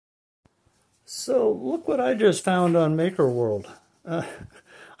So look what I just found on Maker World. I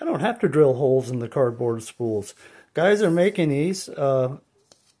don't have to drill holes in the cardboard spools. Guys are making these to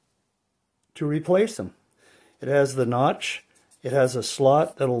replace them. It has the notch. It has a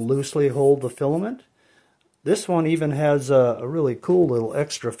slot that'll loosely hold the filament. This one even has a really cool little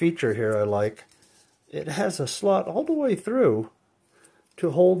extra feature here I like. It has a slot all the way through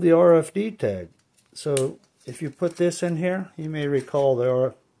to hold the RFD tag. So if you put this in here, you may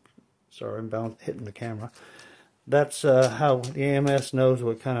recall sorry, I'm hitting the camera. That's how the AMS knows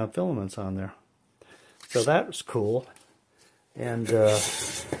what kind of filament's on there. So that's cool. And,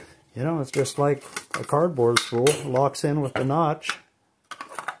 you know, it's just like a cardboard spool. Locks in with the notch.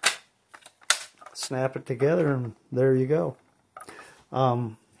 Snap it together and there you go.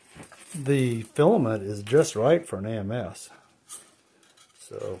 The filament is just right for an AMS.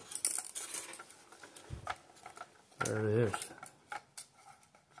 So, there it is.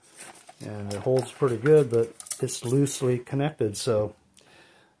 And it holds pretty good, but it's loosely connected. So,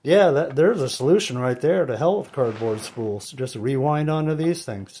 yeah, there's a solution right there to hell with cardboard spools. Just rewind onto these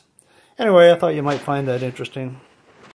things. Anyway, I thought you might find that interesting.